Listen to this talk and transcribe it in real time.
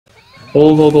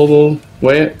Hold.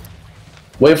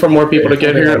 Wait for more people to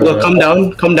get here. Look,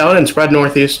 come down and spread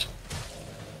northeast.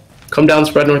 Come down,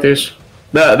 spread northeast.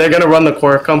 They're gonna run the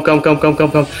core. Come.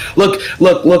 Look.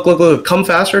 Come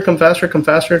faster.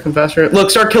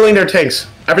 Look, start killing their tanks.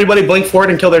 Everybody blink forward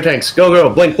and kill their tanks. Go.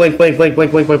 Blink.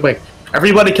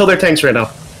 Everybody kill their tanks right now.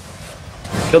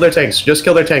 Kill their tanks. Just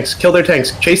kill their tanks.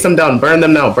 Chase them down. Burn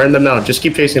them now. Just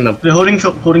keep chasing them. They're holding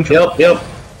choke. Yep.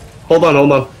 Hold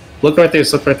on. Look right there.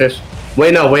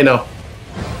 Wait now.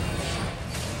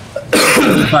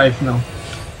 5 now.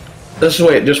 Just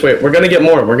wait. We're gonna get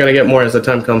more as the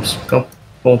time comes. Come.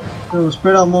 Hold.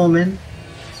 Spread out more, man.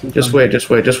 Just wait.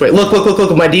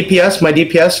 Look. My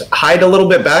DPS. Hide a little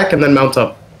bit back and then mount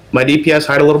up.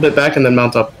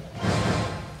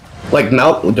 Like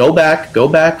go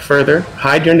back further,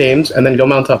 hide your names, and then go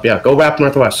mount up. Yeah, go wrap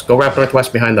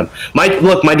northwest behind them. My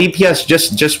DPS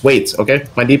just waits, okay?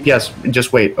 My DPS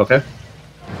just wait, okay?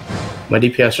 My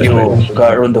DPS just wait.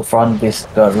 Got run the front, base.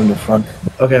 Got run the front.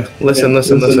 Okay, listen. Just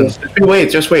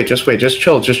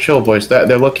chill, boys.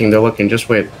 They're looking. Just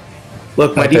wait.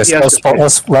 Look, my DPS.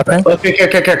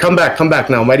 Okay, come back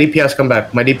now. My DPS come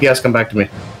back to me.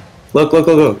 Look.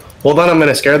 Hold on, I'm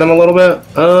gonna scare them a little bit.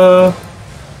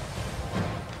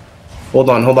 Hold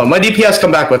on. My DPS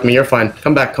come back with me. You're fine.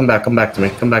 Come back to me.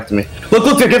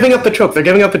 Look, they're giving up the choke.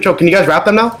 Can you guys wrap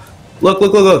them now? Look.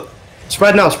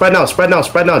 Spread now.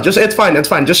 Just, it's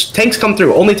fine. Just tanks come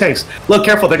through. Only tanks. Look,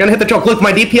 careful. They're gonna hit the choke. Look,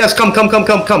 my DPS, come.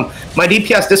 My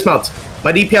DPS dismounts.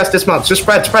 Just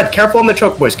spread. Careful on the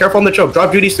choke, boys.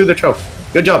 Drop duties through the choke.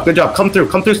 Good job. Come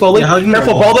through slowly. Yeah,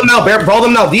 Careful. Brawl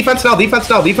them now. Defense now.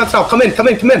 Come in.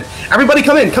 Everybody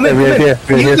come in.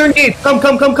 Use their engage. Come.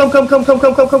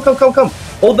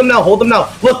 Hold them now.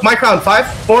 Look, my crown.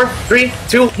 5, 4, 3,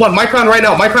 2, 1. My crown right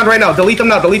now. Delete them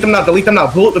now.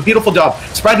 Beautiful job.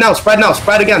 Spread now.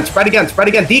 Spread again.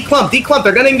 Declump.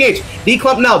 They're gonna engage.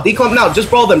 Declump now. Just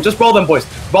brawl them, boys.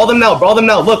 Brawl them now.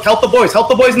 Look, help the boys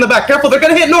in the back. Careful. They're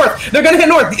gonna hit north.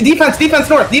 Defense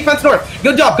north.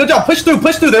 Good job. Push through.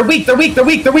 They're weak,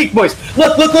 boys.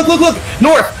 Look. North.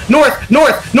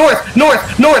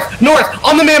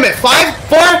 On the mammoth. 5,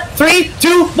 4, 3,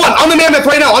 2, 1. On the mammoth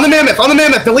right now. On the mammoth.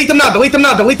 Delete them now.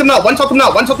 One shot them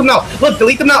now. Look,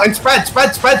 delete them now and spread to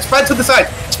the side.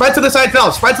 Spread to the sides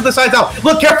now.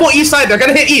 Look, careful east side. They're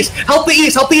gonna hit east. Help the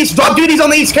east. Drop duties on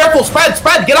the east. Careful. Spread.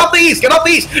 Get off the east. Good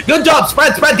job.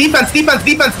 Spread. Defense.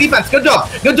 Good job.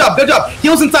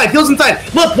 Heals inside.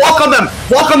 Look, walk on them.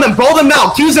 Brawl them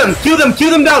now. Cue them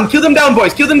down,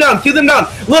 boys. Cue them down.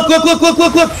 Look.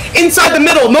 Inside the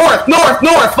middle. North.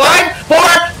 5, 4,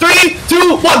 3,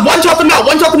 2, 1. One shot them now.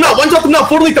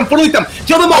 Full delete them.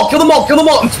 Kill them all.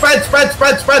 And spread.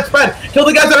 Kill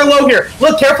the guys that are low here.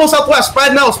 Look, careful southwest.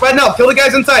 Spread now. Kill the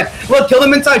guys inside. Look, kill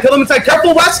them inside.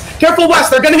 Careful west. They're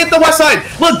gonna hit the west side.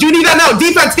 Look, duty that now.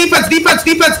 Defense.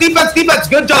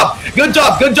 Good job.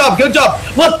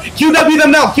 Look, QW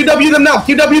them now.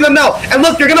 And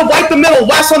look, you're gonna wipe the middle.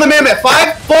 West on the mammoth.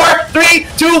 5, 4, 3,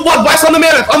 2, 1. West on the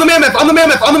mammoth.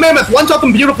 One shot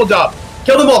them. Beautiful job.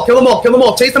 Kill them all.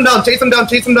 Chase them down. Kill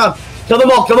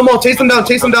them all. Chase them down.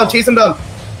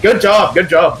 Good job.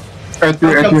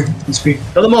 Enter.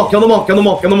 Kill them all.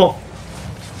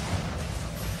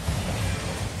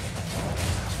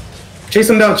 Chase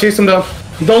them down.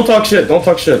 Don't talk shit.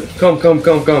 Come.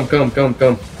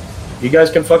 You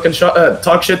guys can fucking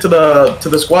talk shit to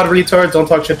the squad retards. Don't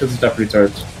talk shit to the step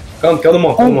retards. Come, kill them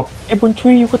all. Everyone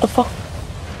tree you, what the fuck?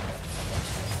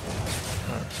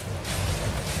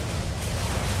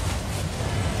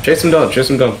 Chase them down.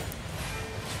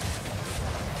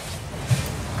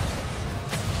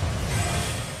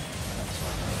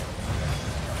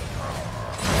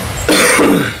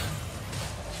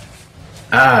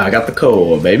 I got the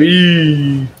code,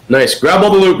 baby. Nice. Grab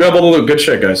all the loot. Good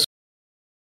shit, guys.